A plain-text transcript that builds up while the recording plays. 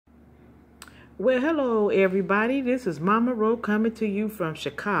Well, hello everybody. This is Mama Ro coming to you from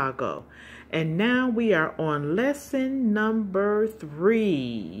Chicago. And now we are on lesson number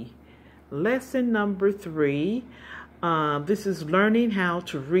 3. Lesson number 3. This is learning how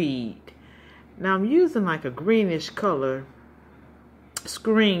to read. Now I'm using like a greenish color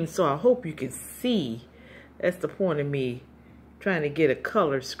screen, so I hope you can see. That's the point of me trying to get a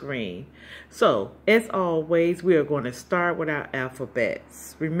color screen. So, as always, we are going to start with our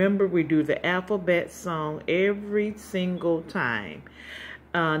alphabets. Remember, we do the alphabet song every single time.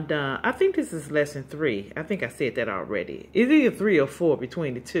 And I think this is lesson 3. I think I said that already. It's either 3 or 4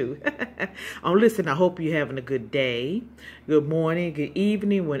 between the two. Listen, I hope you're having a good day, good morning, good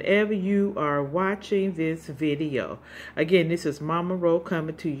evening, whenever you are watching this video. Again, this is Mama Ro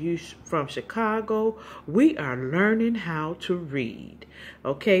coming to you from Chicago. We are learning how to read.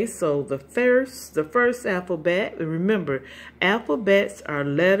 Okay, so the first alphabet, remember, alphabets are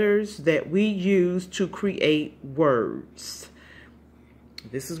letters that we use to create words.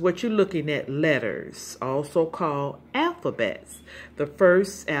 This is what you're looking at, letters, also called alphabets. The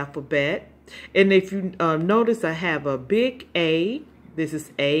first alphabet, and if you notice, I have a big A, this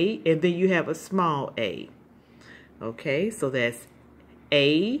is A, and then you have a small a. Okay, so that's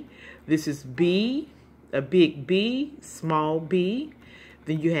A, this is B, a big B, small b,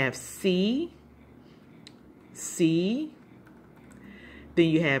 then you have C, C, then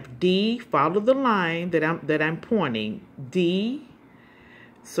you have D, follow the line that I'm pointing, D.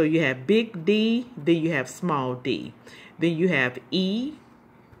 So you have big D, then you have small d. Then you have E,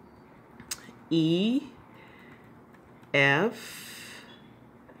 E, F,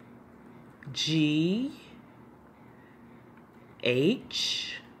 G,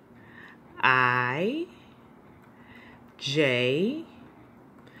 H, I, J,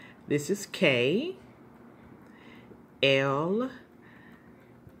 this is K, L,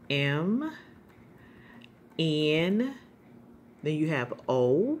 M, N, then you have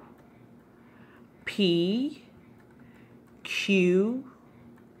O, P, Q,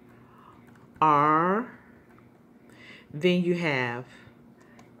 R, then you have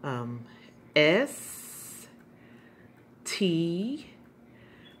S, T,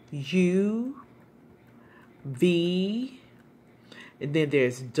 U, V, and then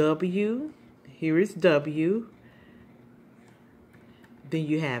there's W, here is W, then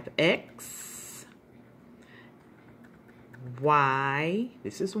you have X, Y,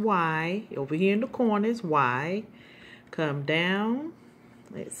 this is Y, over here in the corner is Y, come down,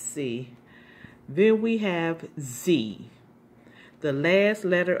 let's see, then we have Z, the last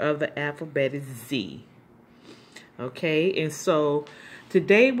letter of the alphabet is Z, okay, and so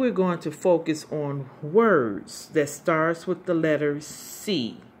today we're going to focus on words that starts with the letter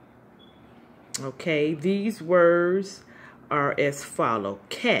C, okay, these words are as follow,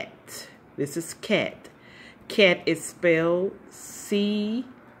 cat, this is cat. Cat is spelled C-A-T,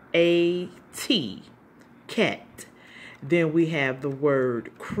 cat. Then we have the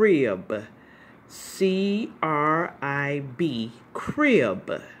word crib, C-R-I-B,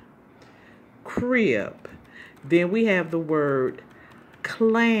 crib, crib. Then we have the word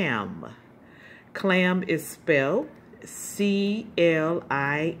clam. Clam is spelled C-L-I-M-B,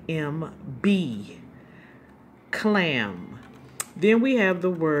 clam. Then we have the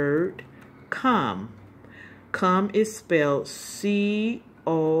word come. Come is spelled C-O-M-E,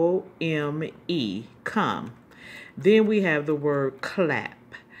 come. Then we have the word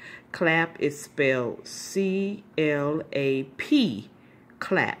clap. Clap is spelled C-L-A-P,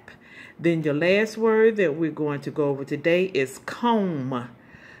 clap. Then the last word that we're going to go over today is comb.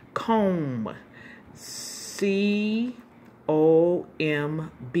 Comb, C-O-M-B,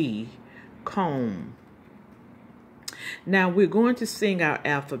 comb. Now we're going to sing our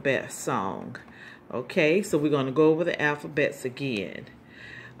alphabet song. Okay, so we're going to go over the alphabets again.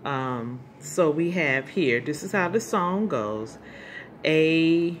 So we have here, this is how the song goes.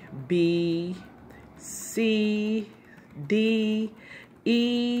 A, B, C, D,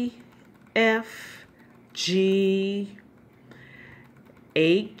 E, F, G,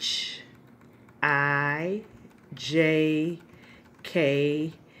 H, I, J,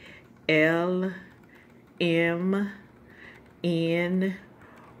 K, L, M, N,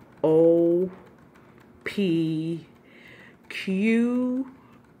 O, P, Q,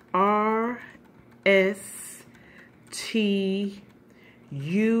 R, S, T,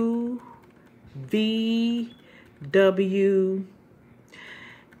 U, V, W,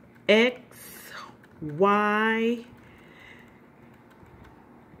 X, Y,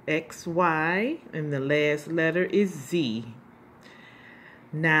 and the last letter is Z.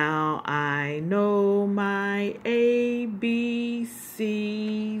 Now I know my ABCs.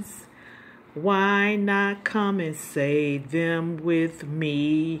 Why not come and say them with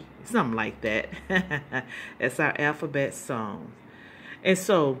me? Something like that. That's our alphabet song. And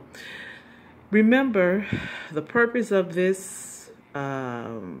so, remember, the purpose of this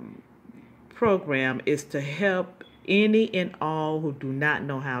program is to help any and all who do not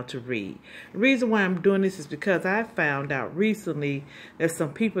know how to read. The reason why I'm doing this is because I found out recently that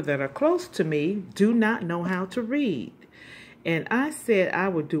some people that are close to me do not know how to read. And I said I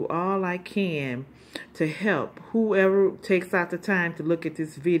would do all I can to help whoever takes out the time to look at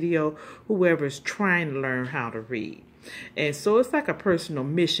this video, whoever is trying to learn how to read. And so it's like a personal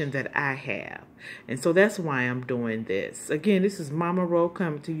mission that I have. And so that's why I'm doing this. Again, this is Mama Ro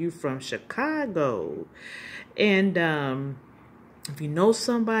coming to you from Chicago. And if you know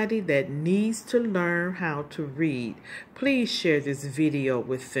somebody that needs to learn how to read, please share this video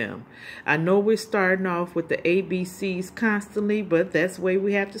with them. I know we're starting off with the ABCs constantly, but that's the way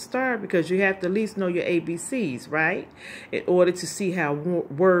we have to start, because you have to at least know your ABCs, right? In order to see how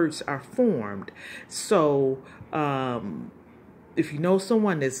words are formed. So, if you know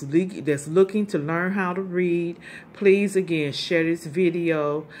someone that's looking to learn how to read, please, again, share this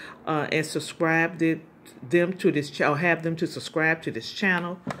video and subscribe them to this channel, have them to subscribe to this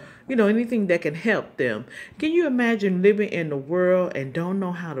channel. You know, anything that can help them. Can you imagine living in the world and don't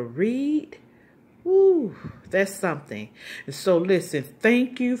know how to read? Ooh, that's something. And so listen,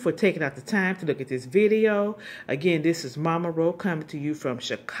 thank you for taking out the time to look at this video. Again, this is Mama Ro coming to you from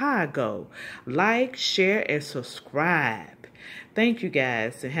Chicago. Like, share, and subscribe. Thank you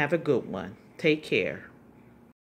guys, and have a good one. Take care.